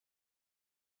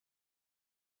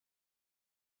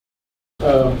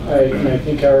I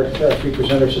think our three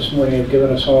presenters this morning have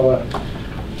given us all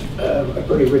a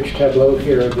pretty rich tableau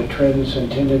here of the trends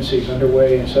and tendencies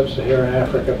underway in Sub-Saharan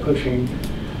Africa, pushing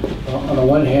on the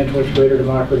one hand towards greater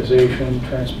democratization,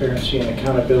 transparency, and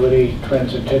accountability,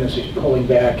 trends and tendencies pulling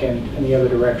back in the other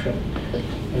direction,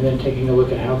 and then taking a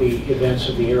look at how the events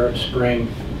of the Arab Spring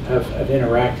have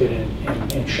interacted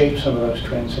and shaped some of those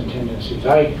trends and tendencies.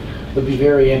 I would be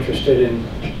very interested in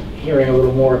hearing a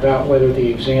little more about whether the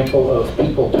example of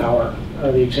people power,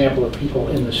 the example of people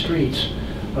in the streets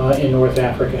in North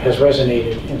Africa has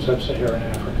resonated in Sub-Saharan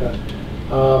Africa.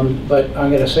 But I'm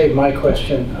going to save my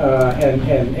question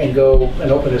and go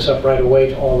and open this up right away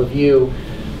to all of you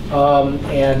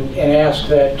and ask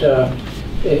that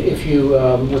if you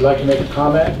would like to make a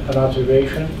comment, an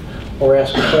observation, or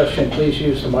ask a question, please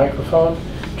use the microphone.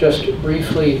 Just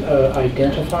briefly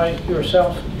identify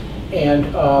yourself, and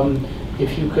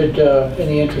if you could, in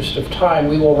the interest of time,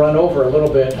 we will run over a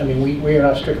little bit. I mean, we are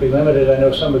not strictly limited. I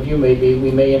know some of you may be. We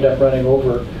may end up running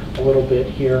over a little bit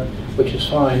here, which is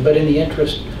fine. But in the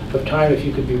interest of time, if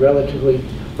you could be relatively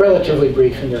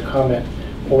brief in your comment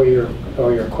or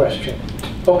your question.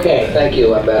 Okay. Thank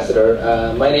you,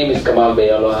 Ambassador. My name is Kamal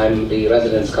Bayolo. I'm the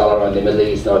resident scholar on the Middle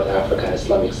East, North Africa, and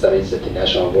Islamic Studies at the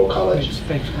National War College.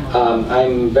 Thanks.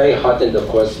 I'm very heartened, of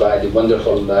course, by the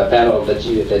wonderful panel that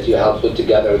you helped put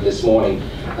together this morning.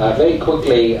 Very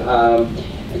quickly,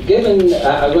 given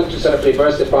I want to sort of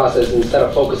reverse the process instead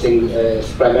of focusing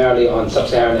primarily on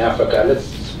Sub-Saharan Africa.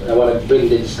 I want to bring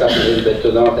the discussion a little bit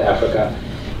to North Africa.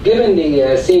 Given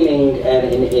the seeming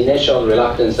and initial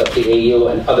reluctance of the AU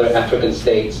and other African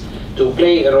states to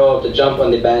play a role, to jump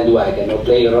on the bandwagon or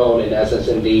play a role in essence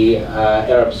in the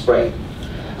Arab Spring,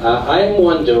 I'm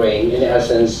wondering in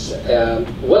essence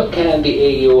what can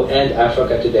the AU and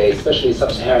Africa today, especially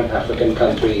Sub-Saharan African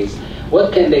countries,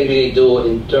 what can they really do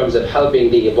in terms of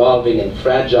helping the evolving and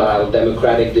fragile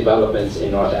democratic developments in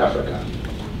North Africa?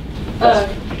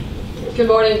 Good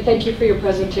morning. Thank you for your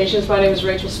presentations. My name is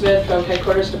Rachel Smith from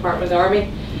Headquarters, Department of the Army.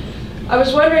 I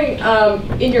was wondering,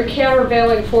 in your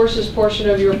countervailing forces portion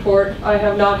of your report, I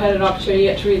have not had an opportunity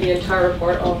yet to read the entire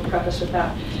report, I'll preface with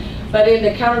that. But in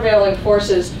the countervailing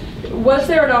forces, was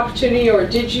there an opportunity or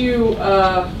did you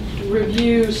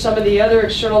review some of the other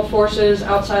external forces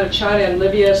outside of China and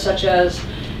Libya, such as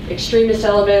extremist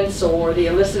elements or the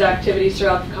illicit activities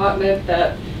throughout the continent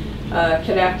that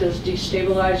can act as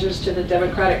destabilizers to the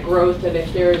democratic growth, and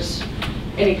if there's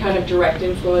any kind of direct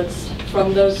influence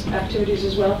from those activities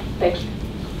as well? Thank you.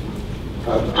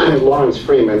 I'm Lawrence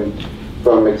Freeman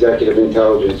from Executive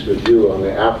Intelligence Review on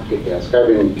the Africa desk. I've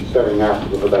been studying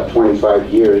Africa for about 25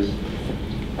 years.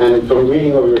 And from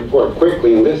reading over the report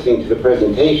quickly and listening to the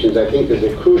presentations, I think there's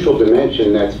a crucial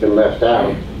dimension that's been left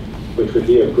out, which would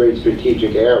be of great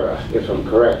strategic error, if I'm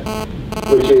correct,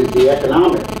 which is the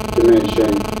economic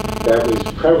dimension that was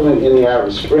prevalent in the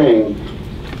Arab Spring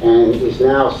and is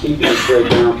now seeping its way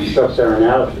down to Sub-Saharan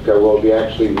Africa will be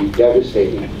actually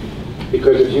devastating.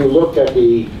 Because if you looked at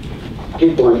the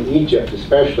people in Egypt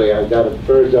especially, I got a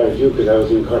bird's eye view because I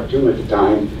was in Khartoum at the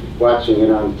time, watching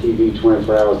it on TV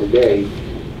 24 hours a day,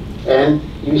 and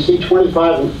you see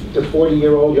 25 to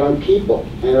 40-year-old young people,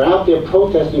 and they're out there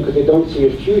protesting because they don't see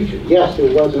a future. Yes,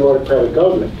 there was an autocratic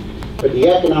government, but the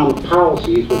economic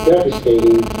policies were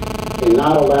devastating in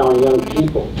not allowing young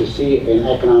people to see an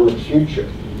economic future.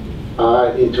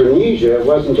 In Tunisia, it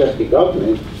wasn't just the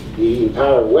government, the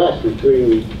entire West,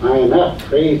 including the IMF,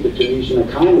 praised the Tunisian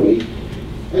economy,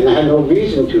 and they had no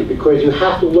reason to, because you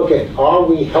have to look at, are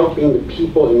we helping the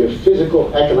people in their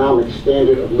physical economic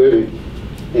standard of living,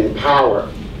 in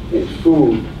power, in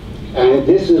food, and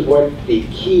this is what the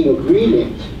key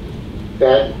ingredient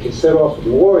that can set off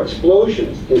more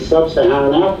explosions in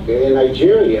Sub-Saharan Africa. In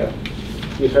Nigeria,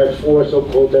 you've had 4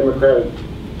 so-called democratic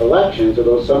elections,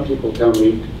 although some people tell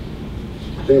me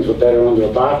things were better under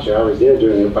Abacha. I was there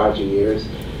during the Abacha years.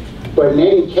 But in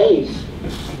any case,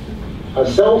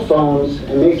 cell phones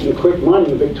and making quick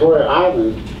money in Victoria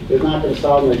Island is not going to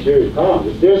solve Nigeria's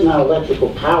problems. If there's not electrical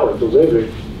power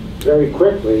delivered very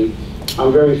quickly,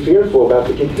 I'm very fearful about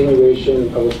the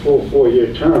continuation of a full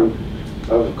 4-year term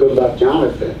of Goodluck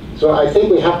Jonathan. So I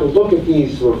think we have to look at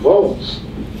these revolts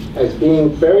as being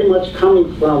very much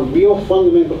coming from real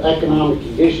fundamental economic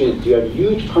conditions. You have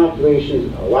huge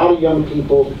populations, a lot of young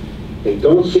people, they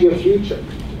don't see a future.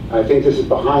 I think this is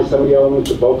behind some of the elements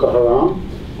of Boko Haram.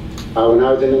 When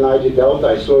I was in the Niger Delta,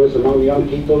 I saw this among the young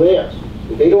people there.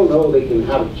 If they don't know they can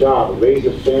have a job, raise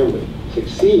a family,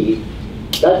 succeed,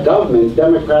 that government,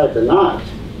 democratic or not,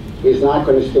 is not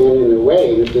going to stand in their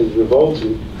way. And if there's revolts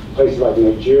in places like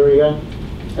Nigeria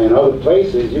and other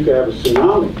places, you could have a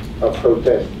tsunami of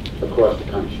protest across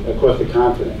the country, across the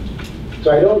continent.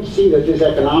 So I don't see that this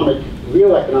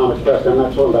real economic question, I'm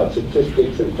not talking about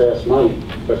statistics and fast money,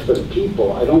 but for the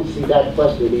people, I don't see that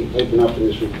question being taken up in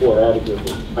this report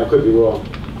adequately. I could be wrong.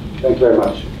 Thank you very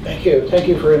much. Thank you. Thank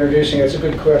you for introducing it. It's a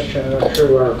good question, and I'm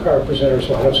sure our presenters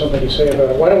will have something to say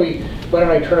about it. Why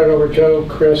don't I turn it over, Joe,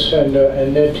 Chris, and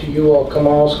Ned, to you all.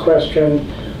 Kamal's question.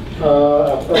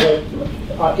 I'll let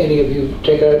any of you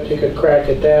take a crack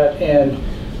at that, and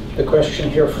the question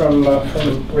here from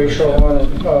Rachel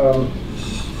on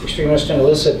extremist and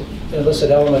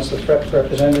illicit elements, the threat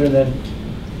represented,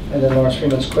 and then Lawrence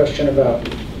Freeman's question about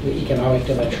the economic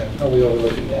dimension. Are we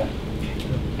overlooking that?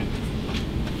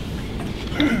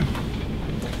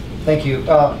 Thank you.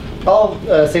 I'll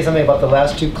say something about the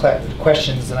last two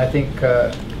questions, and I think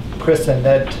Chris and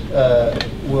Ned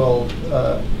will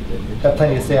have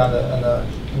plenty to say on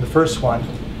the first one.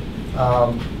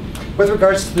 With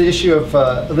regards to the issue of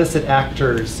illicit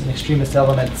actors and extremist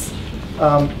elements,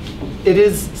 it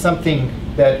is something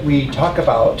that we talk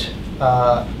about.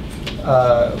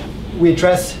 We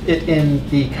address it in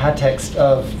the context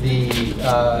of the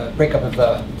breakup of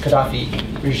the Gaddafi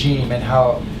regime and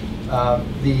how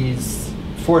these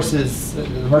forces, the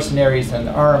mercenaries and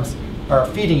arms, are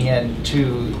feeding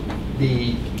into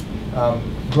the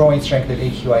growing strength of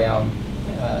AQIM,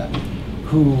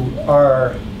 who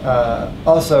are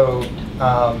also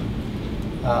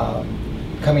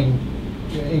coming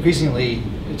increasingly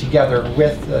together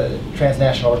with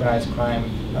transnational organized crime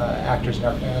actors,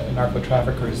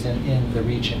 narco-traffickers in the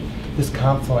region. This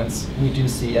confluence we do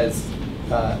see as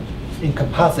in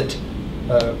composite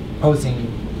posing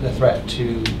the threat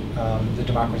to the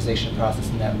democratization process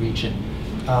in that region.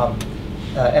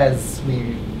 As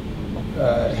we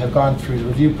have gone through the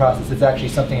review process, it's actually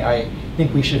something I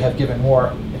think we should have given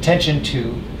more attention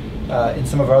to. In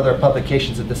some of our other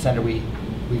publications at the center, we've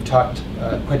talked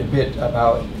quite a bit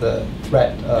about the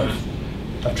threat of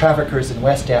traffickers in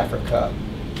West Africa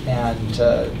and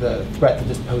the threat that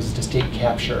this poses to state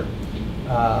capture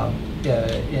in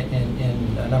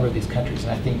a number of these countries.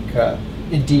 And I think,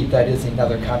 indeed, that is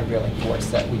another countervailing force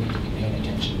that we need to be paying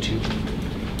attention to.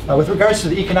 With regards to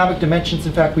the economic dimensions,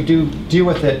 in fact, we do deal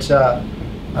with it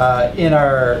in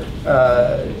our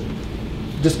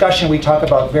discussion. We talk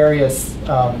about various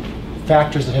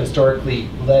factors that have historically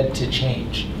led to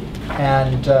change.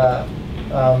 And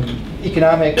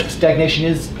economic stagnation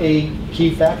is a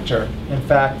key factor. In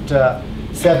fact,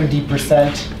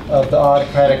 70% of the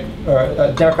autocratic or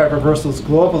democratic reversals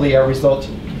globally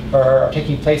are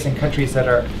taking place in countries that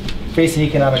are facing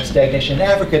economic stagnation. In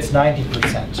Africa, it's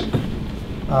 90%.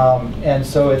 And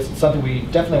so it's something we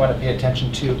definitely want to pay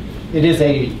attention to. It is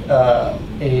a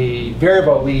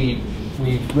variable we've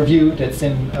reviewed. It's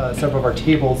in several of our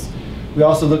tables. We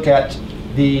also look at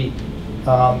the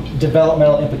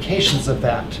developmental implications of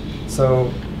that.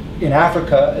 So in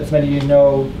Africa, as many of you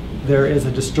know, there is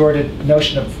a distorted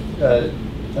notion of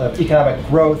economic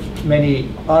growth. Many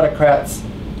autocrats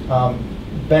are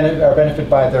benefited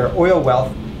by their oil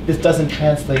wealth. This doesn't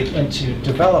translate into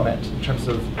development in terms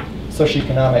of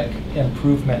socioeconomic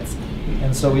improvements.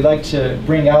 And so we like to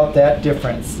bring out that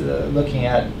difference, looking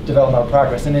at developmental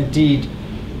progress. And indeed,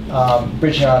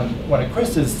 bridging on one of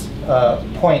Chris's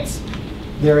points,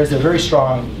 there is a very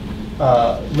strong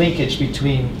linkage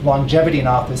between longevity in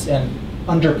office and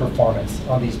underperformance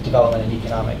on these development and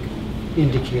economic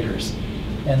indicators.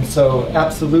 And so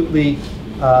absolutely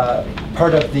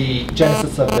part of the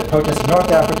genesis of the protests in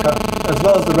North Africa, as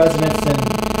well as the resonance in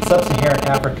Sub-Saharan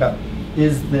Africa,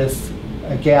 is this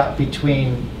gap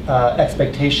between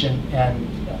expectation and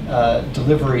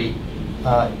delivery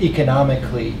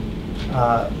economically,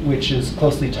 which is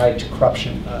closely tied to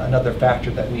corruption, another factor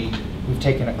that we've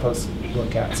taken a close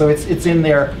look at. So it's in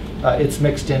there, it's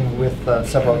mixed in with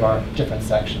several of our different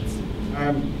sections.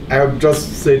 I would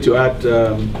just say to add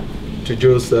to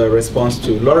Joe's response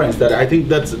to Lawrence that I think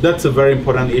that's a very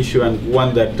important issue and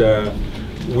one that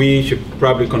we should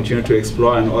probably continue to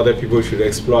explore and other people should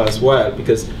explore as well,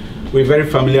 because we're very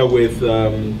familiar with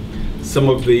some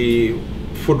of the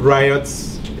food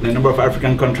riots in a number of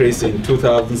African countries in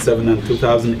 2007 and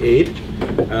 2008,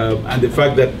 and the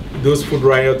fact that those food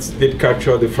riots did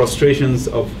capture the frustrations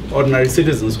of ordinary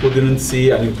citizens who didn't see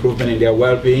an improvement in their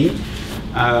well-being.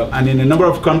 And in a number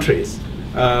of countries,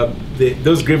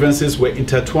 those grievances were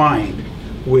intertwined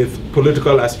with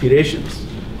political aspirations.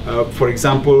 For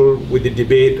example, with the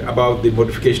debate about the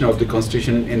modification of the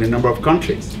constitution in a number of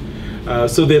countries.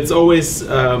 So there's always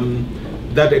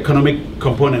that economic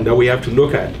component that we have to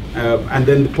look at. And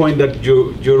then the point that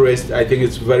Joe raised, I think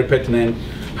it's very pertinent,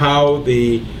 how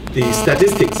the the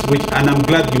statistics, and I'm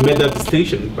glad you made that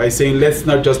distinction by saying let's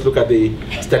not just look at the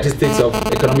statistics of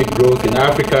economic growth in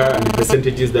Africa and the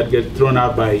percentages that get thrown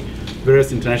out by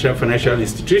various international financial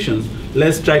institutions.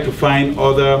 Let's try to find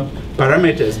other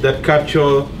parameters that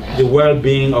capture the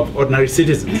well-being of ordinary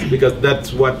citizens, because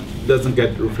that's what doesn't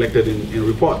get reflected in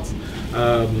reports.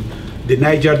 The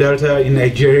Niger Delta in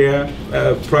Nigeria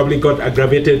probably got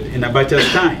aggravated in Abacha's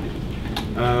time,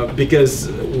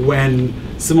 because when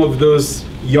some of those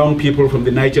young people from the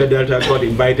Niger Delta got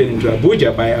invited into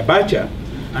Abuja by Abacha,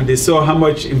 and they saw how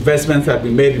much investments had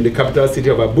been made in the capital city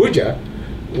of Abuja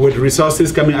with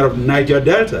resources coming out of the Niger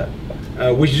Delta,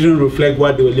 which didn't reflect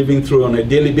what they were living through on a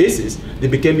daily basis, they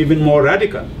became even more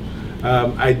radical.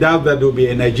 I doubt that there will be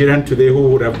a Nigerian today who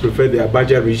would have preferred the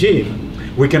Abacha regime.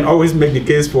 We can always make the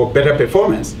case for better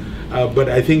performance, but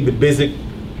I think the basic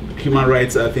human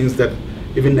rights are things that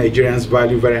even Nigerians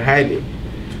value very highly.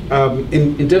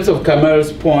 In terms of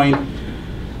Kamal's point,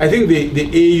 I think the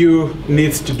EU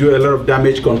needs to do a lot of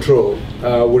damage control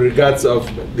with regards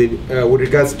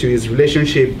to its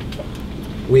relationship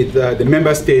with the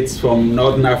member states from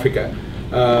Northern Africa.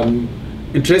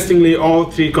 Interestingly,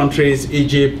 all three countries,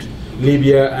 Egypt,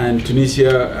 Libya, and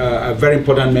Tunisia, are very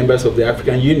important members of the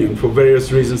African Union for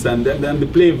various reasons, and they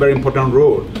play a very important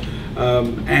role.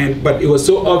 But it was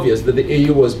so obvious that the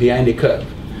EU was behind the curve.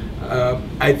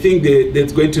 I think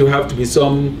there's going to have to be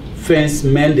some fence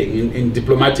mending in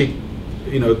diplomatic,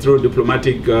 through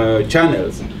diplomatic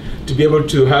channels, to be able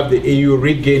to have the EU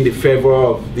regain the favor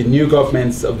of the new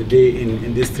governments of the day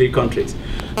in these three countries.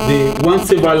 The one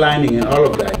silver lining in all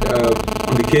of that,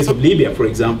 on the case of Libya, for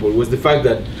example, was the fact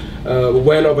that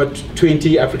well over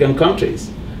 20 African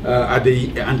countries at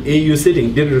an AU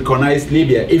sitting did recognize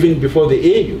Libya even before the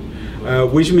AU,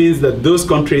 which means that those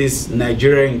countries,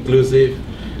 Nigeria inclusive,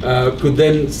 could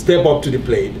then step up to the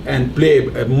plate and play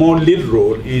a more lead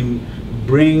role in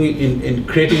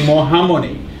creating more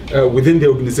harmony within the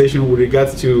organization with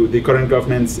regards to the current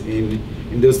governments in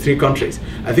those three countries.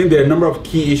 I think there are a number of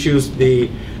key issues. The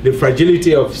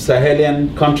fragility of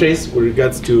Sahelian countries with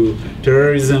regards to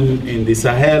terrorism in the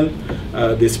Sahel,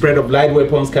 the spread of light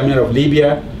weapons coming out of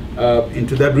Libya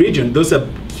into that region. Those are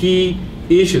key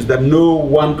issues that no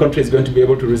one country is going to be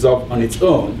able to resolve on its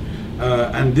own.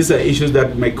 And these are issues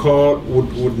that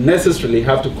would necessarily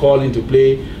have to call into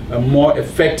play a more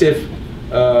effective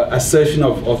assertion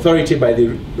of authority by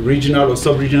the regional or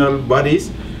sub-regional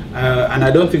bodies. And I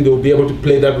don't think they will be able to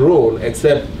play that role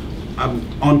except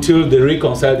until they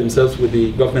reconcile themselves with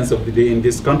the governments of the day in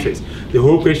these countries. The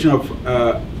whole question of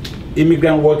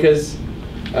immigrant workers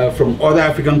from other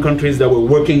African countries that were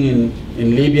working in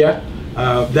Libya,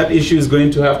 that issue is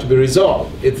going to have to be resolved.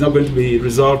 It's not going to be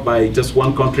resolved by just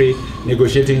one country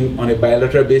negotiating on a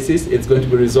bilateral basis. It's going to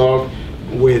be resolved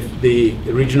with the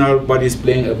regional bodies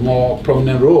playing a more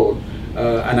prominent role.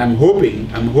 And I'm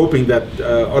hoping that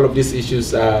all of these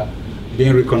issues are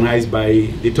being recognized by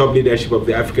the top leadership of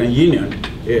the African Union.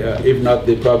 If not,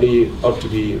 they probably ought to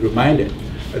be reminded.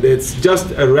 It's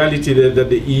just a reality that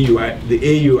the AU,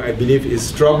 I believe, is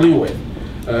struggling with.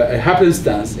 A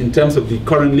happenstance in terms of the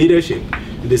current leadership,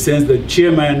 in the sense that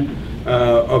chairman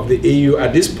of the AU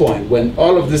at this point, when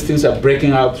all of these things are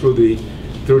breaking out through the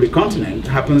continent,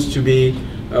 happens to be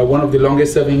one of the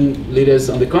longest serving leaders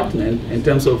on the continent in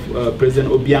terms of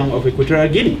President Obiang of Equatorial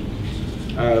Guinea.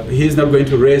 He's not going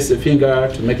to raise a finger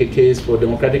to make a case for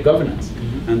democratic governance,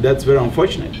 and that's very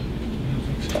unfortunate.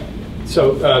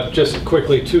 So just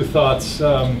quickly, two thoughts.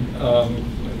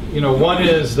 One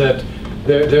is that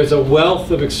there's a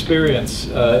wealth of experience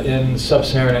in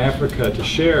Sub-Saharan Africa to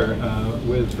share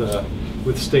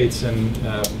with states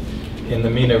in the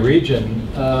MENA region.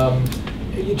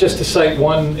 Just to cite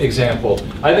one example,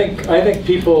 I think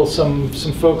people, some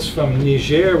folks from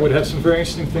Niger would have some very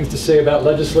interesting things to say about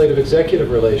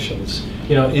legislative-executive relations,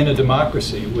 in a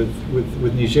democracy, with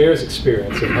Niger's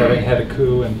experience of having had a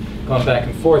coup and gone back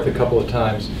and forth a couple of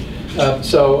times.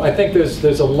 So I think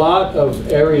there's a lot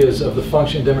of areas of the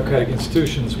functioning democratic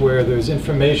institutions where there's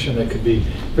information that could be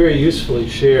very usefully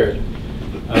shared.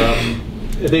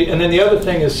 And then the other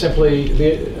thing is simply,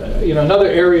 another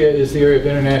area is the area of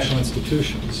international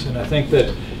institutions. And I think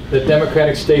that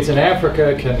democratic states in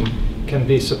Africa can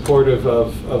be supportive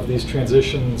of these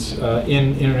transitions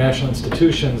in international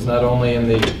institutions, not only in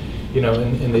the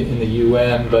in the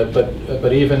UN,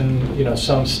 but even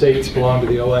some states belong to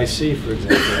the OIC, for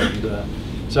example.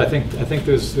 And, so I think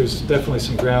there's definitely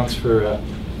some grounds for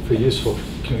useful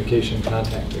communication and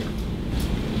contact there.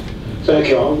 Thank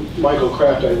you. I'm Michael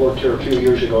Kraft. I worked here a few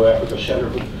years ago at Africa Center.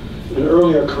 But in an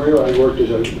earlier career, I worked as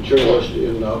a journalist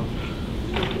in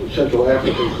Central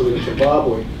Africa, including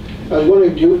Zimbabwe. I was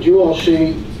wondering, do you all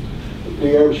see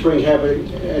the Arab Spring have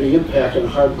any impact on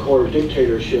hardcore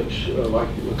dictatorships like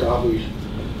Mugabe's?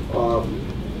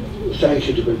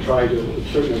 Sanctions have been tried to a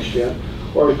certain extent.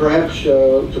 Or perhaps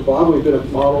Zimbabwe has been a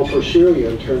model for Syria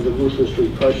in terms of ruthless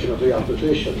repression of the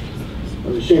opposition.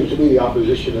 And it seems to me the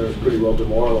opposition are pretty well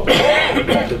demoralized.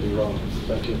 That could be wrong.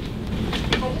 Thank you.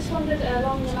 I just wondered,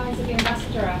 along the lines of the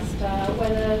ambassador asked,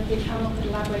 whether the panel could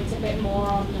elaborate a bit more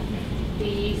on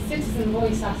the citizen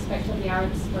voice aspect of the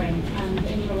Arab Spring. And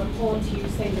in your report, you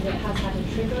say that it has had a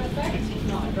trigger effect,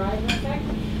 not a driver effect.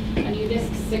 And you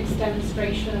list 6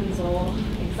 demonstrations or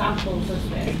examples of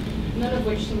this, none of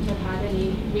which seem to have had any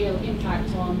real impact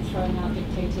on throwing out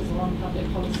dictators or on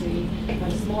public policy at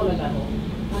a smaller level.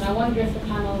 And I wonder if the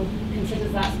panel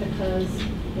considers that's because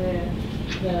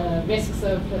the risks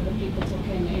of the people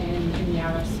talking in the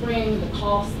Arab Spring, the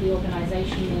cost, the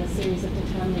organisation, the series of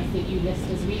determinants that you list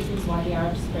as reasons why the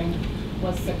Arab Spring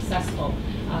was successful.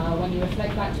 When you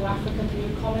reflect back to Africa, can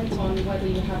you comment on whether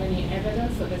you have any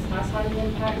evidence that this has had an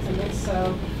impact, and if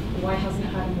so, why hasn't it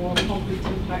had a more concrete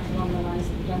impact along the lines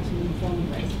that the gentleman informed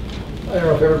raised? I don't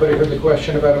know if everybody heard the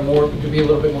question about to be a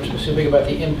little bit more specific about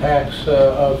the impacts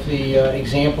of the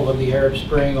example of the Arab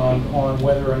Spring on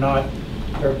whether or not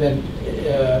there have been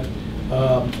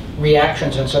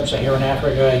reactions in Sub-Saharan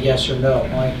Africa, yes or no.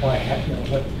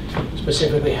 What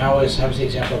specifically, how has the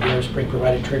example of the Arab Spring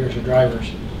provided triggers or drivers,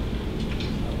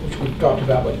 which we've talked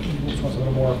about, but which one's a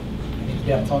little more in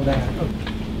depth on that.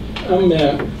 I'm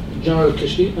General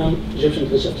Kishli. I'm Egyptian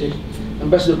representative.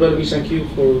 Ambassador Bellamy, thank you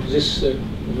for this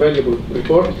valuable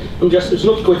report. It's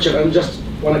not question, I just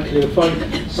want to clarify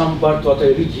some part. What I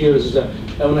read here is I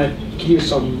want to clear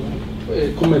some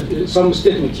comment, some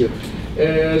statement here.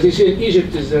 They say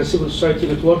Egypt is a civil society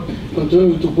network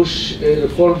continuing to push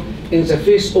reform in the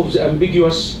face of the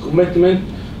ambiguous commitment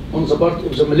on the part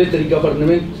of the military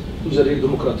government to the real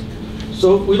democratic.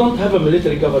 So we don't have a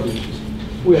military government.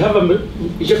 We have an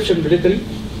Egyptian military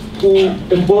who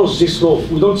impose this role.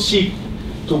 We don't seek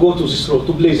to go to this role,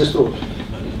 to play this role.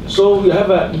 So we have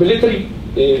a military,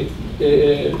 the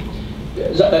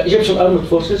Egyptian armed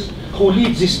forces, who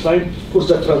lead this line for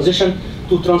the transition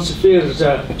to transfer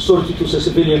the authority to the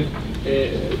civilian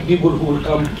people who will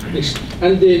come next.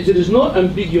 And there is no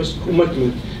ambiguous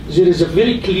commitment. There is a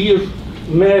very clear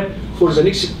map for the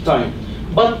next time.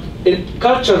 But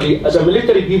culturally, as a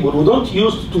military people, we don't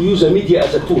use the media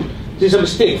as a tool. This is a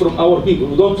mistake from our people.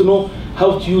 We don't know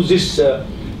how to use this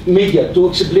media to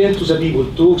explain to the people,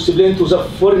 to explain to the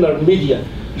foreigner media.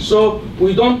 So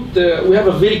we don't. We have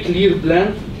a very clear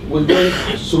plan. We're going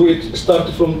through it.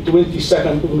 Start from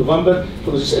 22nd of November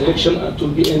for this election, and it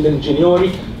will be end in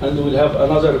January, and we'll have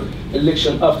another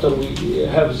election after we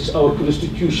have this our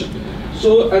constitution.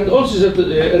 So, and also that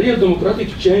a real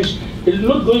democratic change is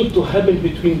not going to happen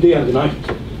between day and night.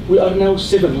 We are now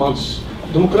 7 months.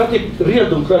 Real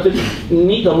democratic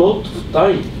need a lot of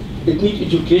time. It needs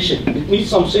education. It needs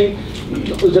something.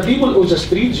 The people on the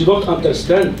streets do not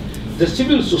understand. The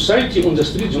civil society on the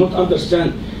streets do not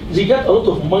understand. They get a lot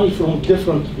of money from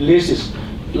different places,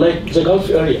 like the Gulf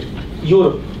area,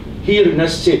 Europe, here in the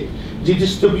States. They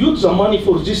distribute the money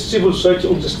for this civil society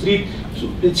on the street.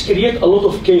 It creates a lot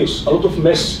of chaos, a lot of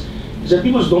mess. The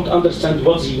people don't understand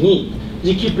what they need.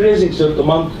 They keep raising their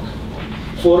demand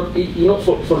for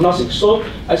nothing. So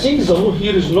I think the law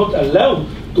here is not allowed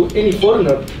to any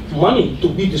foreigner money to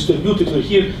be distributed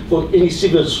here for any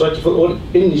civil society, for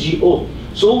any NGO.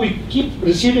 So we keep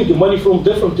receiving the money from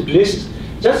different places.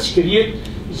 Just create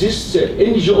this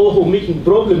NGO who making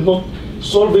problem, not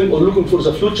solving or looking for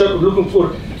the future, or looking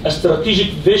for a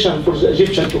strategic vision for the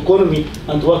Egyptian economy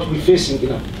and what we're facing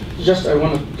now. Just I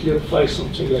want to clarify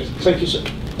something like that. Thank you, sir.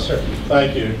 Sir.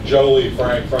 Thank you. Jolie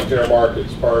Frank, Frontier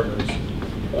Markets Partners.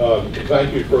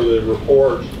 Thank you for the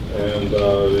report and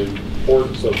the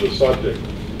importance of the subject.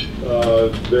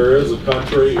 There is a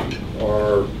country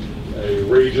or a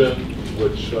region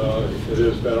which it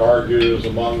has been argued is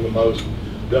among the most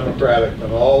democratic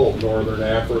in all of northern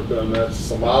Africa, and that's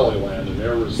Somaliland. And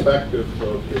irrespective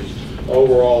of the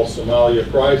overall Somalia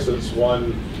crisis,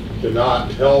 one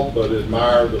cannot help but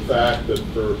admire the fact that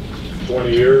for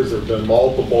 20 years there have been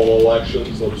multiple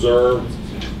elections observed,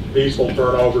 peaceful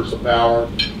turnovers of power,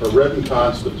 a written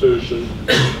constitution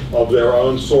of their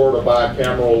own sort, a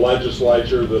bicameral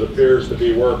legislature that appears to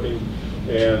be working,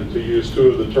 and to use two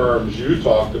of the terms you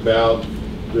talked about,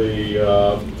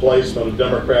 the placement of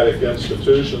democratic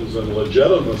institutions and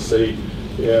legitimacy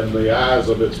in the eyes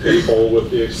of its people,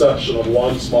 with the exception of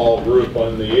one small group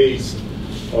on the east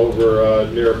over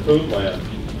near Puntland.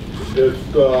 If,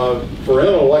 for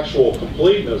intellectual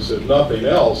completeness, if nothing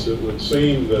else, it would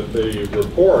seem that the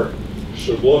report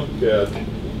should look at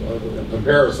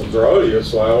comparisons are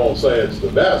odious, so I won't say it's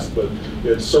the best, but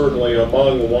it's certainly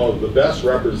among one of the best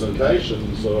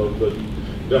representations of the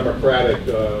democratic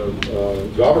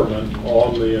government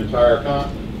on the entire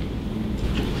continent.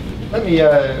 Let me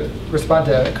respond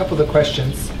to a couple of the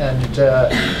questions, and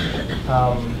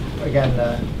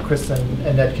again, Chris and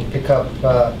Ned can pick up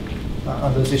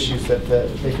on those issues that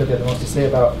they feel they have the most to say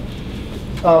about.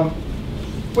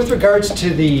 With regards to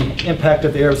the impact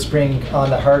of the Arab Spring on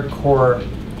the hardcore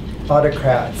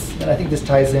autocrats, and I think this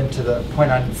ties into the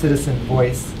point on citizen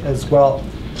voice as well,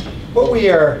 what we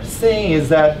are saying is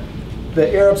that the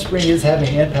Arab Spring is having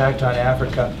an impact on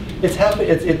Africa.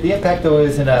 The impact, though,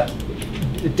 is in a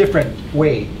different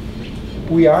way.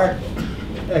 We aren't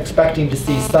expecting to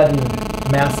see sudden,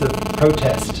 massive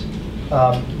protest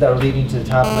that are leading to the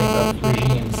toppling of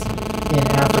regimes in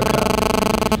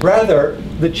Africa. Rather,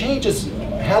 the change is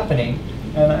happening,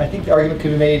 and I think the argument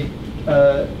could be made,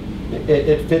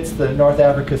 it fits the North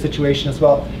Africa situation as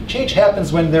well. Change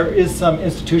happens when there is some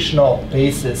institutional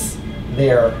basis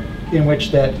there in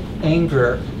which that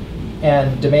anger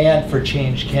and demand for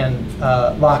change can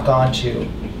lock onto.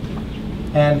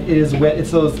 And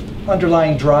it's those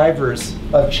underlying drivers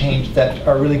of change that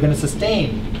are really going to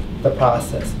sustain the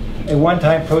process. A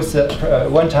one-time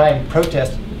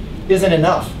protest isn't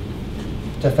enough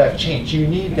to affect change. You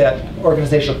need that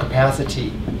organizational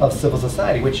capacity of civil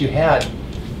society, which you had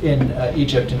in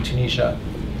Egypt and Tunisia,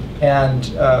 and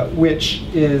which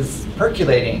is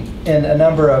percolating in a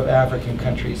number of African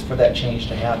countries for that change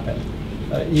to happen.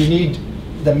 You need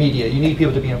the media, you need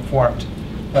people to be informed.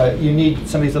 You need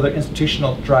some of these other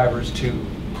institutional drivers to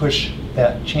push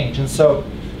that change. And so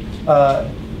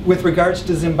with regards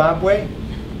to Zimbabwe,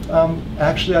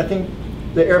 actually I think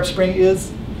the Arab Spring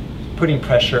is putting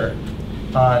pressure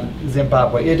on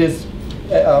Zimbabwe. It is,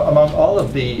 among all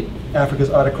of the Africa's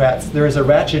autocrats, there is a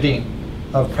ratcheting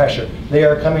of pressure. They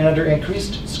are coming under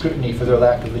increased scrutiny for their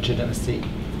lack of legitimacy.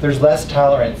 There's less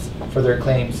tolerance for their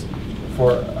claims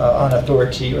on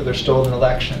authority or their stolen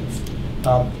elections.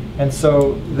 And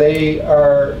so they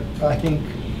are, I think,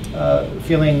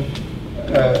 feeling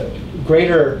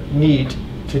greater need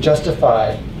to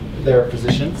justify their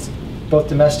positions, both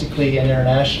domestically and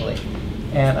internationally.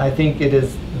 And I think it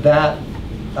is that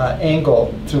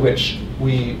angle through which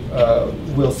we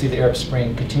will see the Arab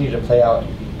Spring continue to play out,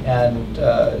 and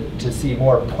to see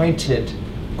more pointed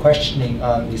questioning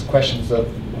on these questions of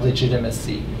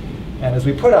legitimacy. And as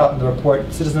we put out in the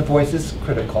report, citizen voice is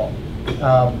critical.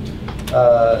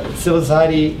 Civil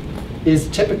society is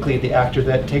typically the actor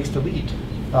that takes the lead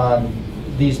on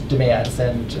these demands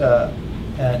and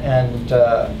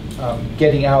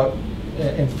getting out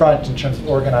in front in terms of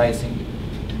organizing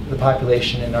the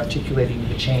population and articulating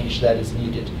the change that is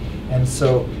needed. And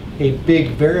so a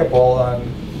big variable on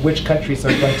which countries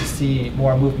are going to see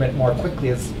more movement more quickly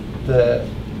is the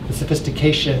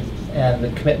sophistication and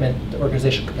the commitment, the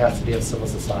organizational capacity of civil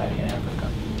society in Africa.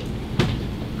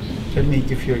 Let me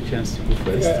give you a chance to go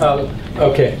first.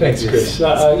 Okay, thanks, Chris.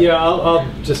 Yeah, I'll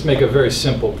just make a very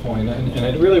simple point, and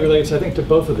it really relates, I think, to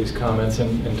both of these comments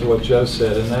and to what Joe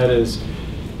said, and that is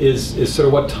sort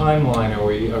of what timeline are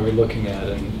we looking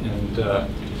at,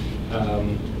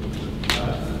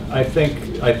 I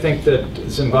think that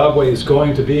Zimbabwe is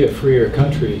going to be a freer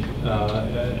country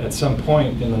at some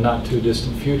point in the not too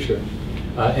distant future,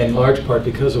 in large part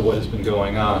because of what has been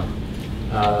going on.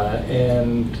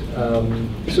 And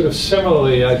sort of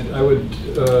similarly,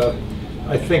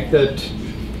 I think that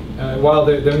while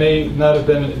there may not have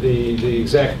been the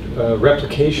exact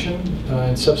replication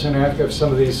in Sub-Saharan Africa of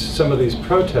some of these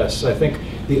protests, I think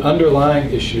the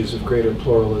underlying issues of greater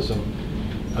pluralism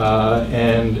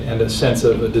and a sense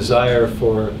of a desire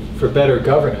for better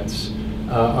governance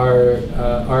are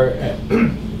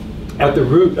at the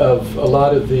root of a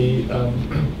lot of the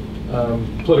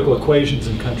political equations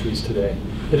in countries today.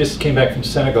 I just came back from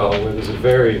Senegal, where there's a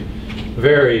very,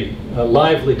 very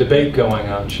lively debate going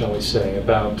on, shall we say,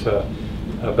 about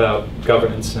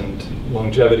governance and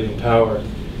longevity in power.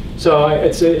 So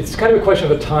it's kind of a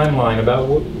question of a timeline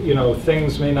about,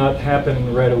 things may not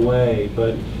happen right away,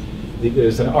 but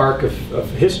there's an arc of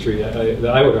history that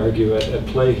I would argue at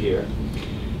play here.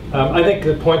 I think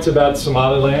the points about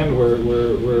Somaliland were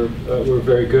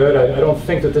very good. I don't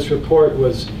think that this report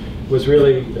was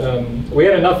really, we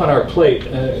had enough on our plate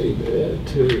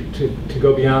to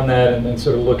go beyond that and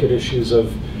sort of look at issues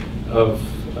of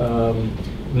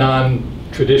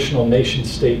non-traditional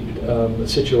nation-state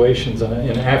situations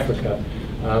in Africa.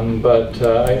 But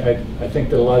I think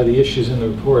that a lot of the issues in the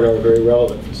report are very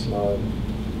relevant for Somaliland.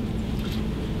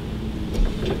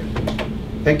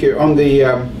 Thank you. On the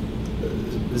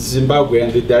Zimbabwe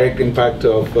and the direct impact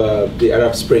of the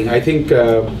Arab Spring, I think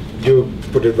you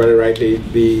put it very rightly.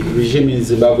 The regime in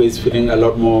Zimbabwe is feeling a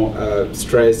lot more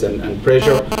stress and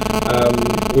pressure.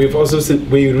 We've also seen,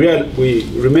 we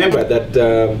remember that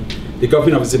the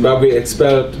government of Zimbabwe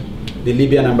expelled the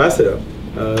Libyan ambassador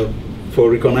for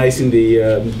recognizing the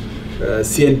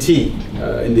CNT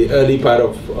in the early part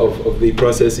of the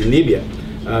process in Libya.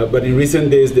 But in recent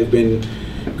days, they've been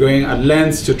going at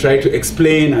lengths to try to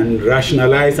explain and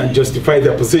rationalize and justify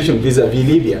their position vis-a-vis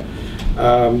Libya.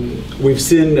 We've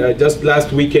seen just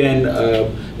last weekend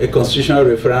a constitutional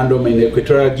referendum in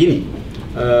Equatorial Guinea.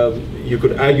 You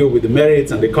could argue with the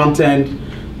merits and the content,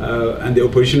 and the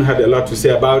opposition had a lot to say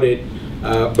about it,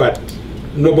 but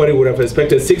nobody would have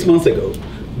expected 6 months ago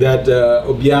that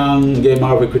Obiang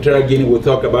Nguema of Equatorial Guinea would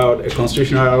talk about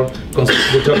constitutional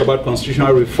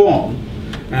reform,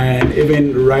 and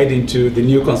even right into the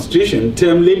new constitution,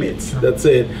 term limits that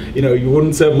said, you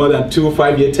wouldn't serve more than 2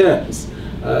 5-year terms.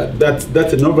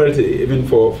 That's a novelty even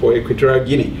for Equatorial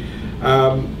Guinea.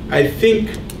 I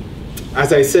think,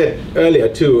 as I said earlier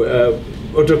too,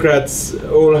 autocrats,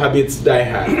 all habits die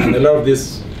hard, and a lot of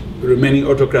these remaining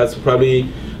autocrats probably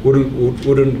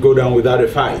wouldn't go down without a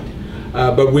fight.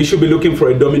 But we should be looking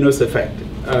for a dominoes effect.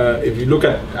 If you look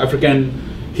at African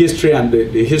history and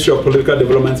the history of political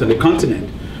developments on the continent,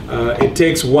 it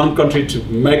takes one country to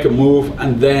make a move,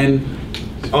 and then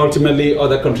ultimately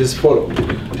other countries follow.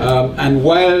 And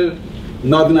while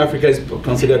Northern Africa is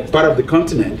considered part of the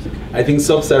continent, I think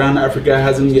Sub-Saharan Africa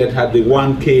hasn't yet had the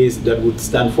one case that would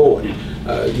stand forward.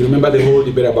 You remember the whole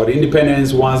debate about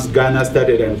independence. Once Ghana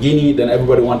started and Guinea, then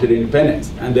everybody wanted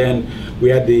independence. And then we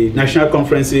had the national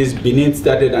conferences, Benin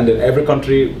started, and then every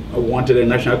country wanted a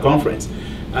national conference.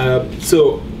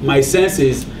 So my sense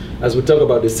is, as we talk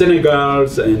about the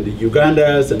Senegals and the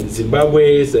Ugandas and the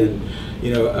Zimbabwe's and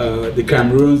the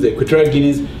Cameroons, the Equatorial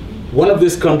Guineas, one of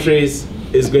these countries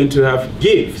is going to have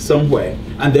give somewhere.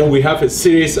 And then we have a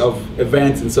series of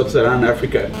events in Sub-Saharan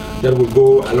Africa that will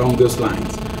go along those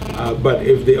lines. But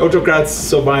if the autocrats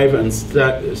survive and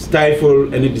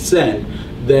stifle any dissent,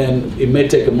 then it may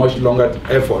take a much longer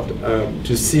effort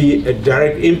to see a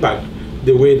direct impact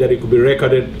the way that it could be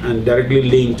recorded and directly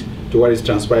linked to what is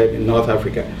transpired in North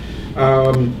Africa.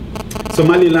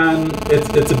 Somaliland,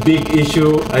 it's a big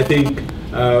issue, I think,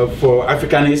 for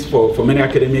Africanists, for many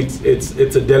academics.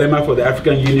 It's a dilemma for the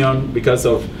African Union because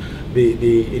of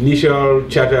the initial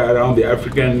charter around the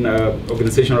African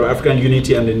Organization of African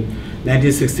Unity, and in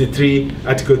 1963,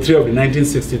 Article 3 of the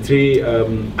 1963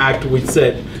 Act, which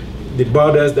said the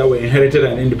borders that were inherited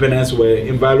and independence were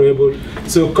invaluable.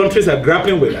 So countries are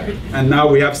grappling with that. And now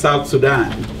we have South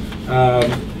Sudan.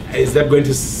 Is that going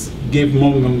to give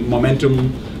more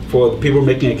momentum for people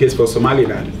making a case for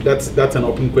Somaliland? That's an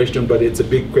open question, but it's a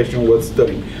big question worth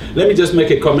studying. Let me just make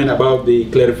a comment about the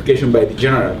clarification by the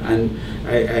General. And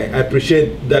I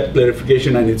appreciate that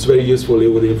clarification, and it's very useful. It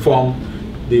would inform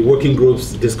the working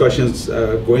groups discussions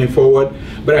going forward.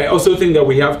 But I also think that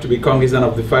we have to be cognizant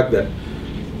of the fact that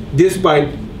despite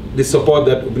the support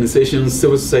that organizations,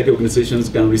 civil society organizations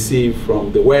can receive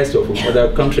from the West or from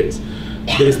other countries,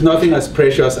 there is nothing as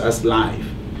precious as life.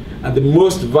 And the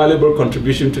most valuable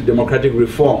contribution to democratic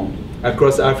reform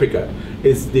across Africa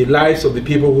is the lives of the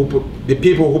people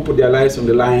who put their lives on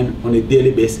the line on a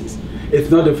daily basis. It's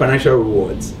not the financial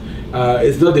rewards.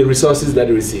 It's not the resources that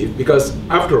they receive, because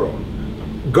after all,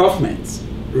 governments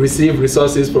receive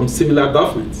resources from similar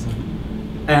governments.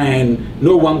 And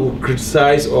no one will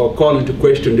criticize or call into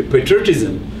question the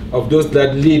patriotism of those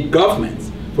that lead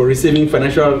governments for receiving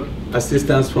financial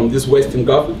assistance from these Western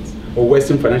governments or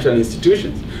Western financial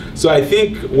institutions. So I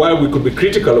think while we could be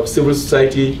critical of civil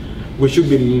society, we should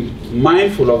be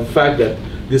mindful of the fact that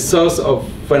the source of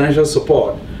financial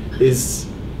support is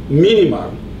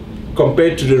minimal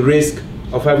compared to the risk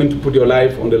of having to put your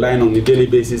life on the line on a daily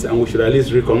basis, and we should at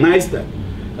least recognize that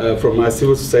from our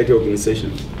civil society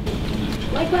organizations.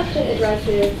 My question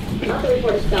addresses not the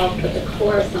report itself, but the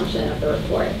core assumption of the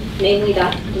report, namely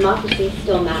that democracy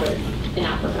still matters in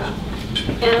Africa.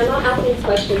 And I'm not asking this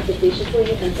question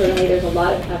facetiously, and certainly there's a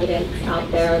lot of evidence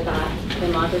out there that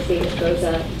democracy is both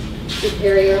a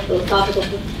superior philosophical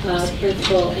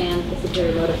principle and a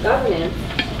superior mode of governance.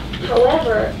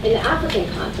 However, in the African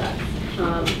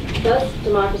context, does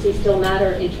democracy still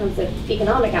matter in terms of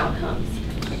economic outcomes?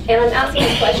 And I'm asking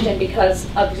this question because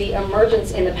of the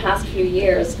emergence in the past few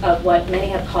years of what many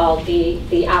have called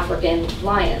the African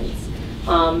lions,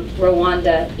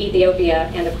 Rwanda, Ethiopia,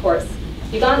 and of course,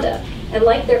 Uganda. And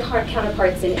like their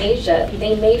counterparts in Asia,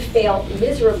 they may fail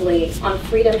miserably on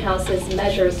Freedom House's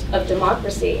measures of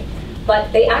democracy,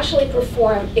 but they actually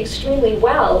perform extremely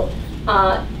well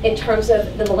in terms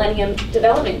of the Millennium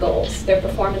Development Goals, their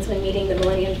performance when meeting the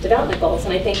Millennium Development Goals.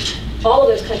 And I think all of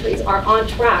those countries are on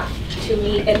track to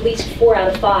meet at least 4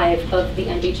 out of 5 of the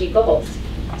MDG goals.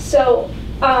 So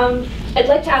I'd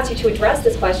like to ask you to address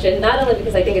this question, not only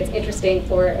because I think it's interesting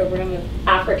for a room of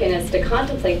Africanists to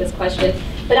contemplate this question,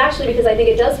 but actually because I think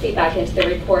it does feed back into the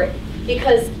report.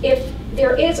 Because if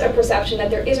there is a perception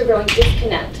that there is a growing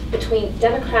disconnect between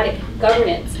democratic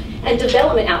governance and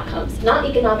development outcomes, not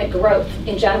economic growth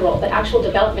in general, but actual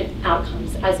development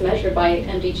outcomes as measured by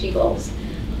MDG goals,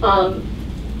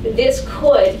 this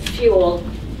could fuel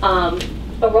a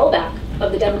rollback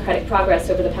of the democratic progress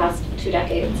over the past 2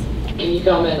 decades. Can you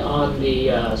comment on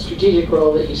the strategic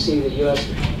role that you see the U.S.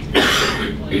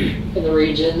 in the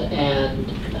region, and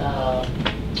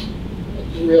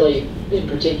really, in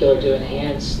particular, to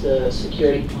enhance the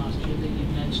security posture that you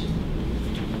mentioned?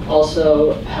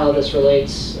 Also, how this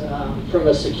relates from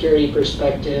a security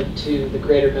perspective to the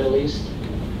greater Middle East?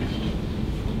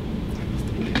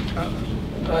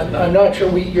 I'm not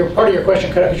sure, your part of your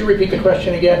question cut out. Could you repeat the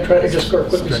question again? Try to just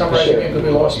quickly summarize it again,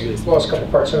 because we lost a couple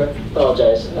parts of it.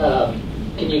 Apologize.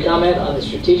 Can you comment on the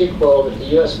strategic role that the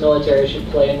U.S. military should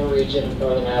play in the region of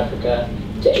Northern Africa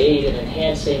to aid in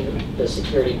enhancing the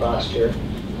security posture,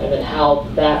 and then how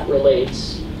that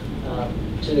relates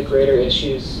to the greater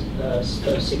issues of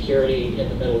security in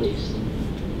the Middle East?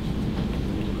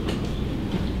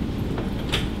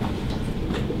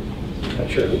 Not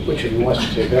sure which of you wants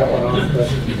to take that one on, but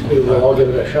we will all give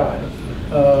it a shot.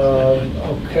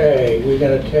 Okay, we're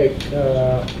going to take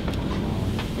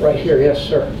right here. Yes,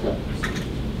 sir.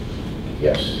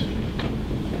 Yes.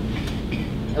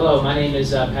 Hello, my name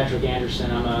is Patrick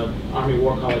Anderson. I'm an Army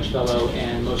War College Fellow,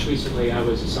 and most recently I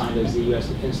was assigned as the U.S.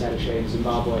 Defense Attaché in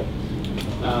Zimbabwe.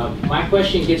 My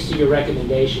question gets to your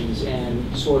recommendations,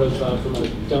 and sort of from a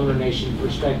donor nation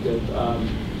perspective.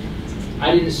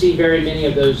 I didn't see very many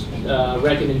of those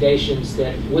recommendations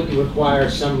that wouldn't require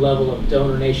some level of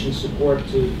donor nation support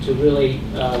to really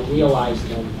realize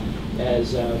them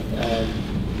as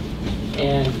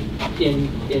and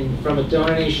from a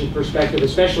donor nation perspective,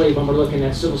 especially when we're looking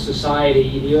at civil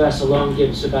society, the U.S. alone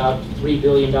gives about $3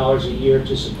 billion a year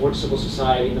to support civil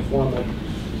society in the form of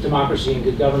democracy and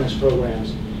good governance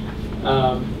programs.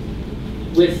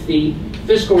 With the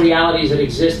fiscal realities that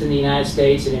exist in the United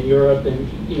States and in Europe, and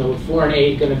with foreign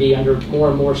aid going to be under more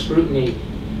and more scrutiny,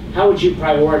 how would you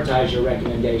prioritize your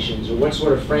recommendations, or what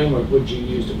sort of framework would you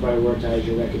use to prioritize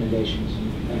your recommendations?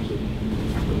 Thank you.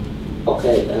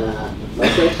 Okay, my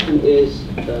question is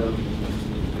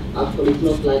actually it's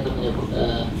not like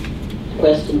a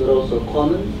question but also a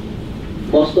comment.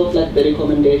 Most of the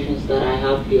recommendations that I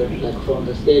have here, from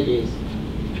the stages,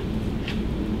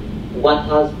 what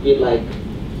has been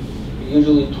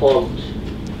usually told,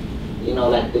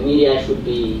 the media should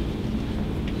be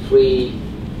free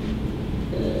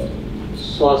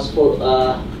source for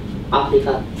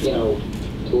Africa,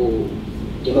 to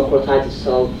democratize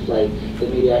itself, the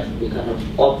media should be kind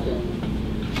of open,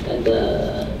 and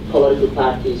the political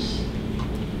parties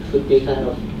should be kind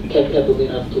of capable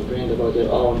enough to bring about their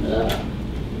own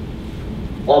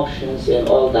options and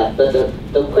all that. But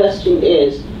the question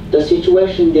is, the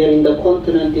situation there in the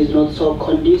continent is not so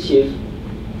conducive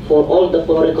for all the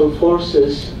political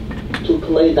forces to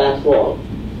play that role.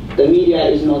 The media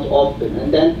is not open,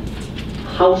 and then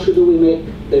how should we make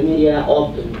the media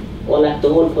open, or the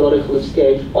whole political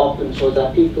stage open, so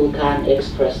that people can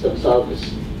express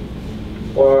themselves,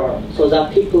 or so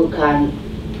that people can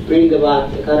bring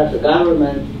about the kind of the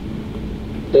government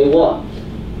they want?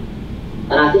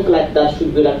 And I think that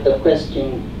should be the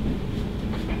question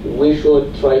we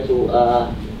should try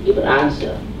to give an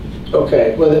answer.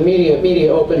 Okay, well, the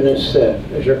media openness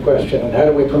is your question, and how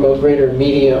do we promote greater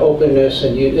media openness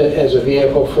and as a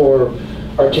vehicle for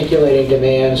articulating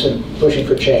demands and pushing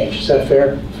for change? Is that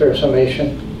fair? Fair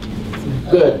summation?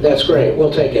 Good, that's great,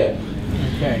 we'll take it.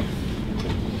 Okay.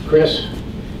 Chris?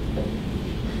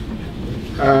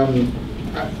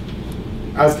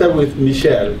 I'll start with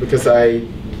Michelle, because I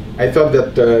thought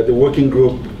that the working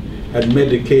group had made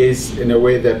the case in a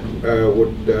way that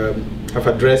would have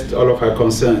addressed all of her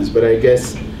concerns, but I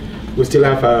guess we still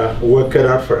have a work cut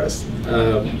out for us.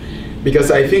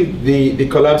 Because I think the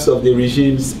collapse of the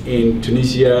regimes in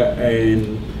Tunisia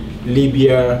and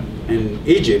Libya and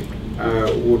Egypt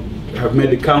would have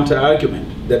made the counter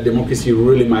argument that democracy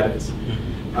really matters.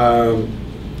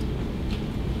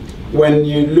 When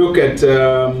you look at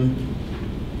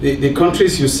the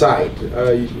countries you cite,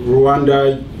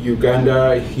 Rwanda,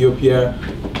 Uganda, Ethiopia,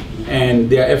 and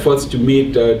their efforts to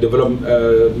meet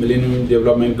Millennium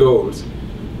Development Goals,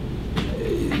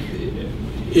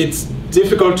 it's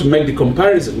difficult to make the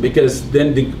comparison, because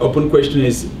then the open question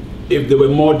is, if they were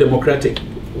more democratic,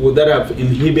 would that have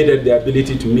inhibited their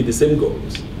ability to meet the same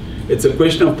goals? It's a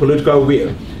question of political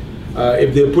will.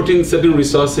 If they're putting certain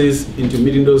resources into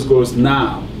meeting those goals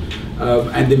now,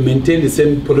 and they maintain the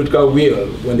same political will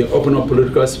when they open up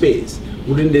political space,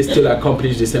 wouldn't they still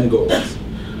accomplish the same goals?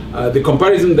 The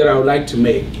comparison that I would like to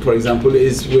make, for example,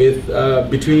 is with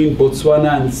between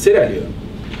Botswana and Sierra Leone.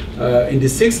 In the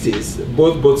 60s,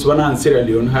 both Botswana and Sierra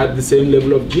Leone had the same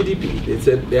level of GDP. They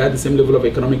said they had the same level of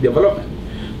economic development.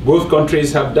 Both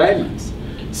countries have diamonds.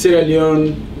 Sierra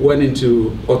Leone went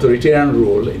into authoritarian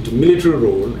rule, into military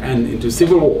rule, and into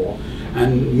civil war,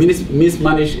 and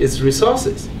mismanaged its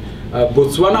resources.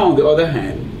 Botswana, on the other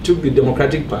hand, took the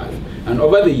democratic path, and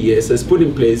over the years has put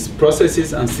in place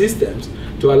processes and systems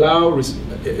to allow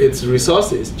its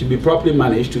resources to be properly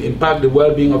managed to impact the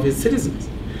well-being of its citizens.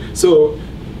 So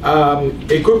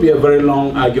it could be a very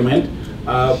long argument,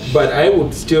 but I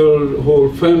would still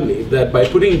hold firmly that by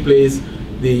putting in place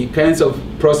the kinds of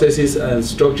processes and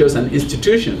structures and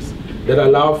institutions that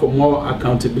allow for more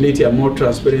accountability and more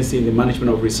transparency in the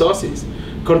management of resources,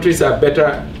 countries are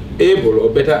better able or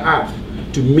better apt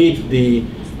to meet the,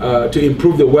 to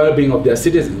improve the well-being of their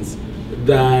citizens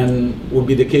than would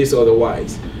be the case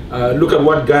otherwise. Look at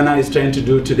what Ghana is trying to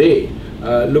do today.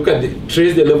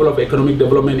 Trace the level of economic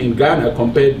development in Ghana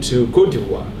compared to Côte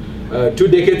d'Ivoire. 2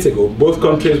 decades ago, both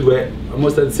countries were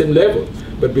almost at the same level.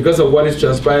 But because of what has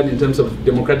transpired in terms of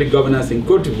democratic governance in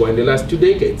Côte d'Ivoire in the last 2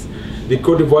 decades, the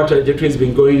Côte d'Ivoire trajectory has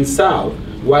been going south,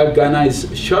 while Ghana is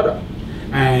shot up,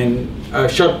 and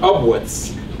shot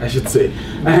upwards, I should say.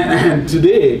 And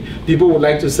today, people would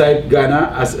like to cite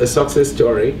Ghana as a success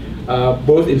story,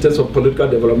 both in terms of political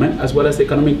development as well as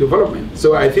economic development.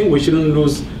 So I think we shouldn't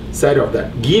lose sight of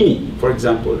that. Guinea, for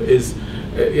example, is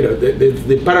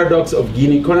the paradox of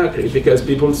Guinea-Conakry, because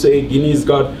people say Guinea's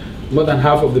got more than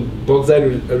half of the bauxite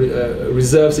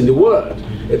reserves in the world.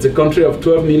 It's a country of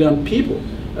 12 million people.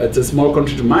 It's a small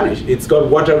country to manage. It's got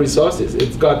water resources.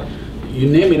 It's got, you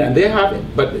name it, and they have it.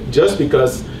 But just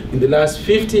because in the last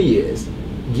 50 years,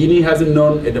 Guinea hasn't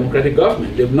known a democratic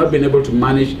government, they've not been able to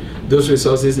manage those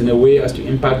resources in a way as to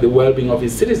impact the well-being of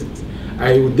its citizens.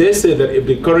 I would dare say that if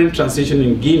the current transition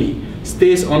in Guinea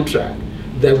stays on track,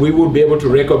 that we will be able to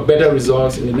record better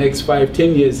results in the next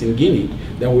 5–10 years in Guinea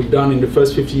than we've done in the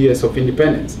first 50 years of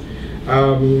independence.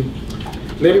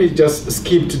 Let me just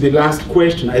skip to the last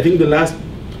question. I think the last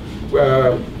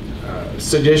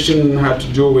suggestion had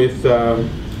to do with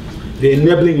the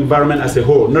enabling environment as a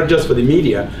whole, not just for the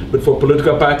media, but for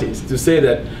political parties, to say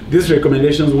that these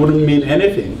recommendations wouldn't mean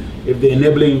anything if the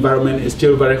enabling environment is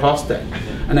still very hostile.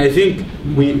 And I think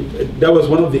that was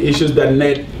one of the issues that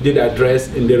NED did address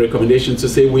in the recommendations, to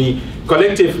say we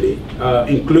collectively,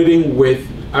 including with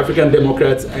African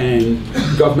democrats and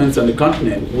governments on the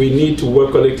continent, we need to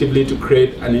work collectively to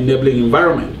create an enabling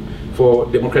environment for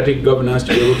democratic governance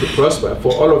to be able to prosper,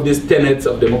 for all of these tenets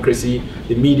of democracy,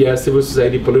 the media, civil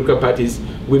society, political parties,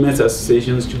 women's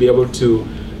associations to be able to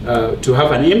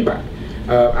have an impact.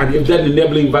 And if that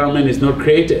enabling environment is not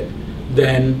created,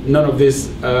 then none of these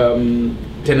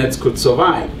tenets could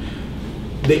survive.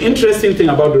 The interesting thing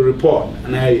about the report,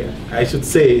 and I should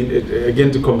say,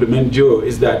 again to compliment Joe,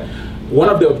 is that one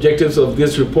of the objectives of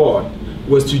this report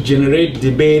was to generate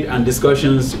debate and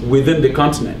discussions within the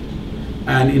continent.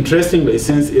 And interestingly,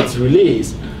 since its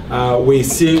release, we're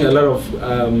seeing a lot of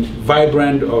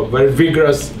vibrant or very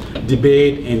vigorous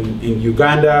debate in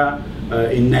Uganda,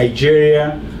 in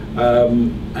Nigeria,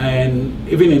 and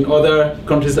even in other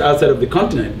countries outside of the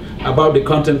continent about the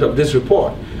content of this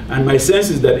report. And my sense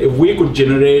is that if we could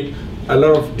generate a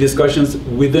lot of discussions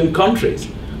within countries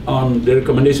on the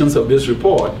recommendations of this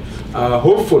report,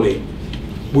 hopefully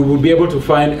we will be able to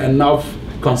find enough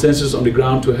consensus on the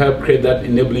ground to help create that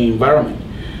enabling environment.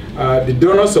 The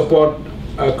donor support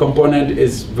component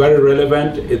is very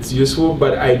relevant, it's useful,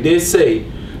 but I dare say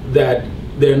that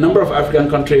there are a number of African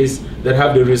countries that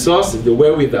have the resources, the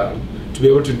wherewithal, to be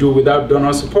able to do without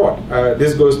donor support.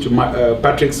 This goes to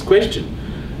Patrick's question,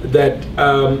 that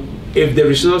if the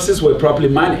resources were properly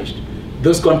managed,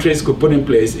 those countries could put in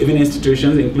place even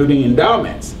institutions, including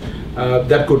endowments,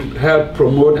 that could help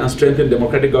promote and strengthen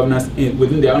democratic governance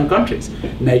within their own countries.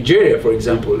 Nigeria, for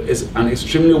example, is an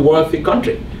extremely wealthy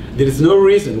country. There is no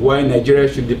reason why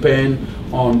Nigeria should depend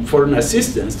on foreign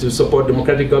assistance to support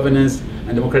democratic governance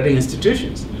and democratic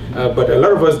institutions. But a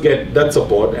lot of us get that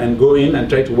support and go in and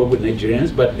try to work with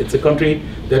Nigerians, but it's a country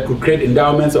that could create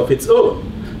endowments of its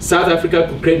own. South Africa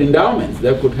could create endowments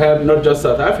that could help not just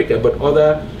South Africa, but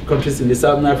other countries in the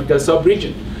Southern Africa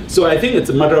sub-region. So I think it's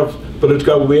a matter of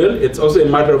political will. It's also a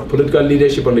matter of political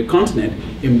leadership on the continent,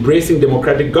 embracing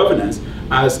democratic governance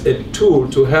as a tool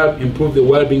to help improve the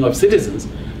well-being of citizens,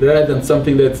 rather than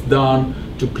something that's done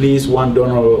to please one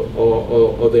donor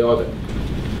or the other.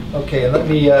 Okay, let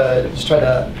me just try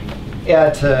to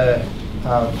add to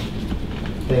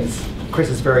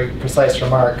Chris's very precise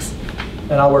remarks,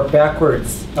 and I'll work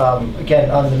backwards.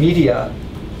 Again, on the media,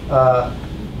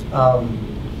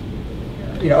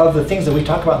 of the things that we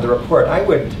talk about in the report, I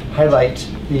would highlight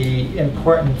the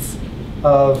importance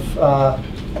of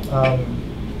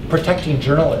protecting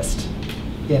journalists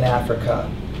in Africa.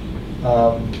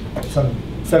 Some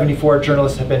 74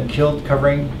 journalists have been killed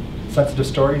covering sensitive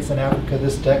stories in Africa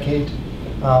this decade.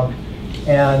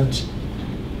 And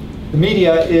the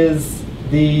media is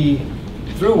the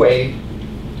throughway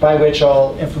by which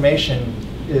all information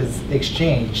is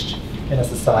exchanged in a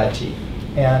society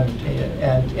and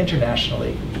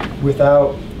internationally.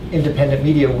 Without independent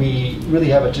media, we really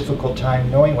have a difficult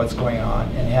time knowing what's going on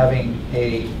and having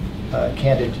a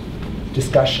candid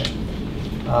discussion.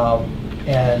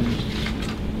 And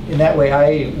in that way,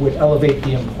 I would elevate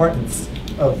the importance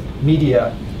of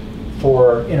media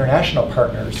for international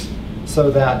partners,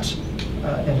 so that,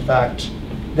 in fact,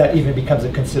 that even becomes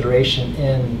a consideration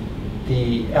in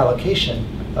the allocation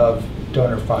of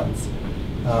donor funds.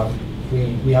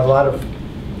 We have a lot of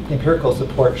empirical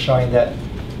support showing that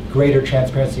greater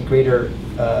transparency, greater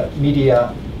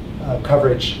media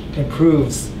coverage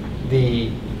improves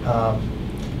the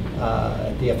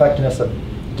effectiveness of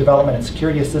development and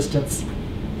security assistance,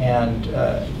 and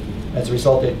as a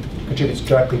result, it contributes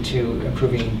directly to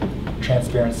improving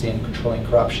transparency and controlling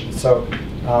corruption. So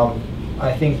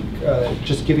I think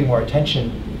just giving more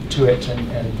attention to it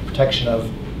and protection of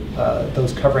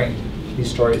those covering these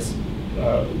stories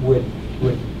would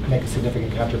make a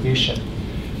significant contribution.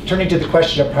 Turning to the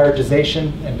question of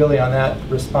prioritization and building on that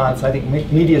response, I think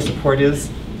media support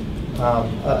is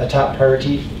a top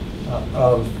priority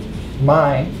of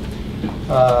mine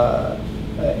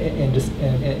in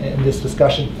this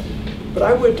discussion. But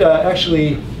I would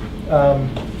actually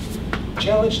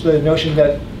challenge the notion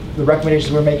that the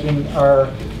recommendations we're making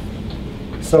are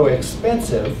so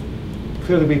expensive.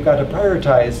 Clearly we've got to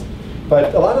prioritize,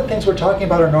 but a lot of the things we're talking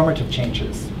about are normative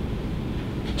changes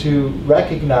to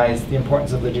recognize the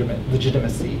importance of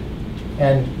legitimacy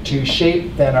and to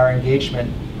shape then our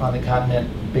engagement on the continent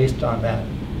based on that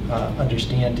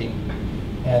understanding.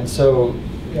 And so,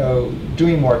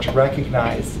 doing more to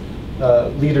recognize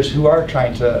leaders who are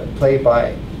trying to play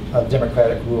by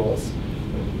democratic rules,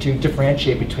 to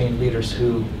differentiate between leaders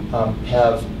who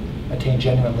have attained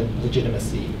genuine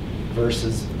legitimacy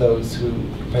versus those who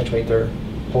perpetuate their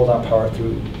hold on power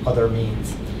through other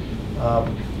means.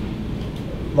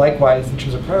 Likewise, in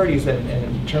terms of priorities and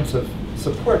in terms of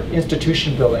support,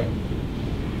 institution building,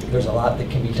 there's a lot that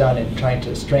can be done in trying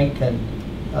to strengthen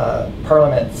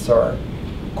parliaments or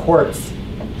courts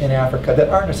in Africa that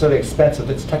aren't necessarily expensive.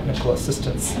 It's technical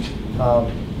assistance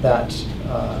that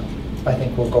I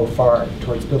think will go far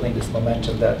towards building this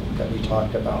momentum that we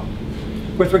talked about.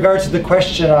 With regards to the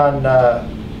question on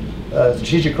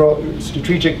strategic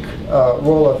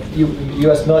role of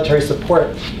U.S. military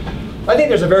support, I think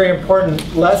there's a very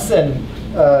important lesson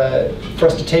for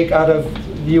us to take out of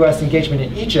the U.S. engagement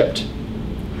in Egypt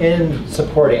in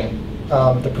supporting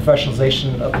the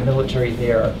professionalization of the military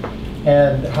there,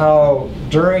 and how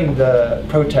during the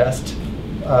protest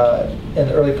in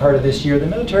the early part of this year, the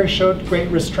military showed great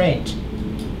restraint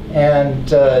and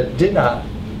did not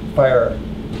fire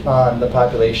on the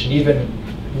population, even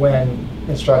when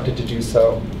instructed to do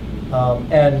so.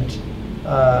 And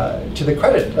to the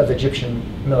credit of the Egyptian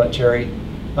military,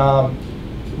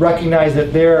 recognize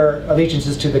that their allegiance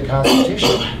is to the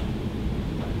Constitution,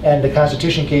 and the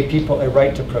Constitution gave people a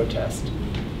right to protest,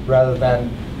 rather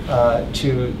than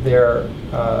to the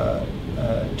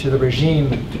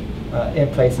regime in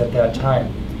place at that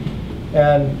time.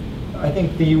 And I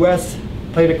think the U.S.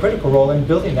 played a critical role in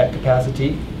building that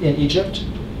capacity in Egypt,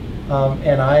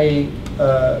 and I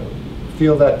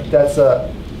feel that that's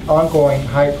an ongoing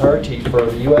high priority for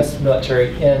the U.S.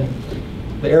 military in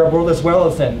the Arab world as well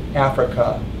as in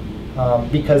Africa,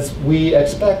 because we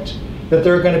expect that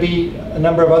there are going to be a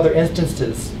number of other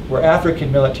instances where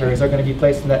African militaries are going to be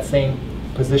placed in that same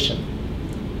position.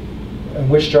 In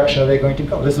which direction are they going to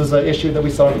go? This was an issue that we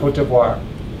saw in Côte d'Ivoire.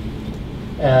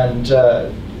 And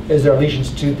is their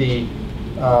allegiance to the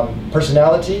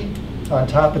personality on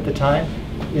top at the time?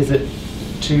 Is it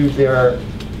to their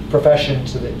profession,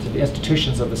 to the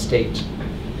institutions of the state?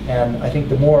 And I think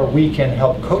the more we can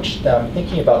help coach them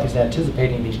thinking about these,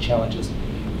 anticipating these challenges,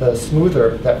 the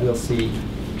smoother that we'll see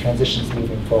transitions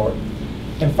moving forward.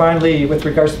 And finally, with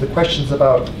regards to the questions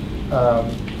about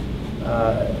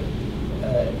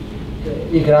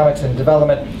economics and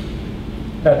development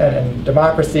and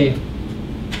democracy,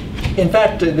 in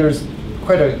fact, there's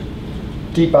quite a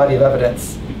deep body of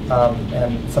evidence,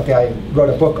 and something I wrote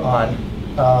a book on,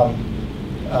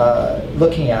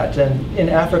 looking at. And in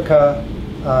Africa,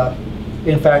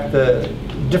 in fact, the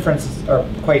differences are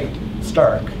quite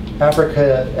stark.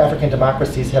 African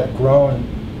democracies have grown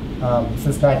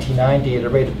since 1990 at a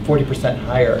rate of 40%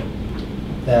 higher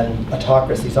than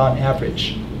autocracies on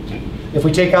average. If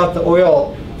we take out the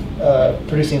oil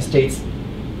producing states,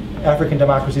 African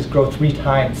democracies grow 3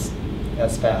 times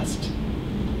as fast.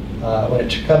 When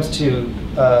it comes to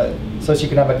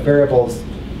socioeconomic variables,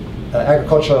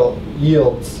 agricultural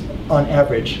yields on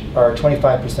average are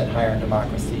 25% higher in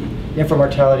democracy. Infant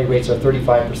mortality rates are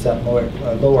 35%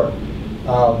 lower.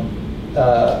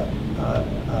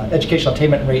 Educational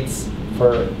attainment rates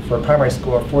for primary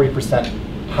school are 40%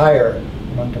 higher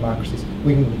among democracies.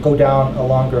 We can go down a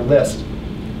longer list.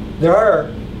 There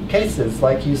are cases,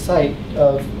 like you cite,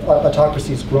 of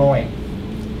autocracies growing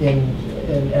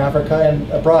in Africa and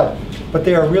abroad, but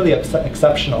they are really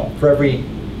exceptional. For every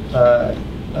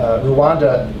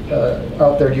Rwanda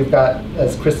out there, you've got,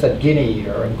 as Chris said, Guinea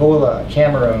or Angola,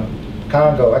 Cameroon,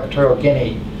 Congo, Equatorial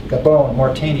Guinea, Gabon,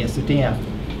 Mauritania, Sudan.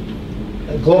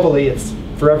 Globally, it's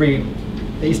for every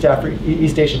East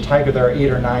Asian tiger, there are 8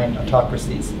 or 9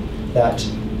 autocracies that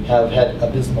have had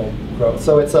abysmal growth.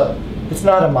 So it's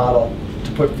not a model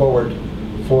to put forward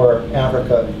for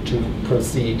Africa to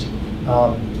proceed.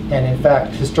 And in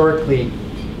fact, historically,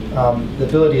 the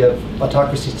ability of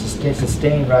autocracies to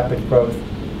sustain rapid growth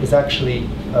is actually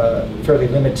fairly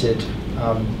limited.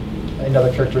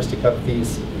 Another characteristic of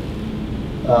these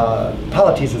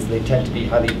polities is they tend to be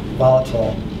highly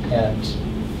volatile, and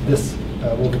this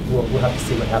we'll have to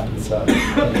see what happens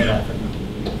in Africa.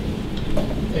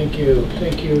 Thank you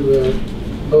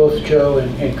both Joe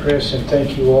and Chris, and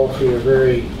thank you all for your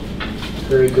very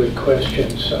good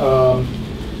questions. I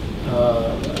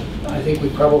think we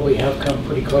probably have come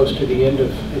pretty close to the end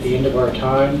of our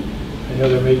time. I know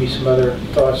there may be some other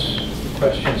thoughts,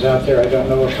 questions out there. I don't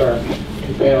know if our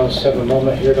 2 panelists have a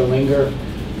moment here to linger,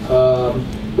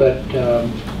 but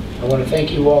I want to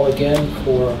thank you all again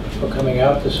for coming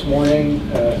out this morning.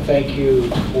 Thank you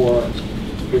for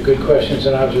your good questions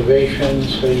and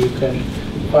observations. So you can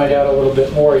find out a little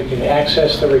bit more. You can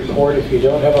access the report if you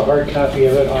don't have a hard copy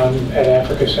of it at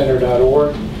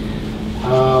africacenter.org.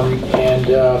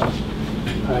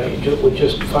 I would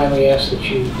just finally ask that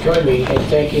you join me in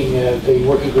thanking the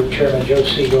working group chairman, Joe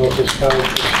Siegel of this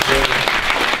college.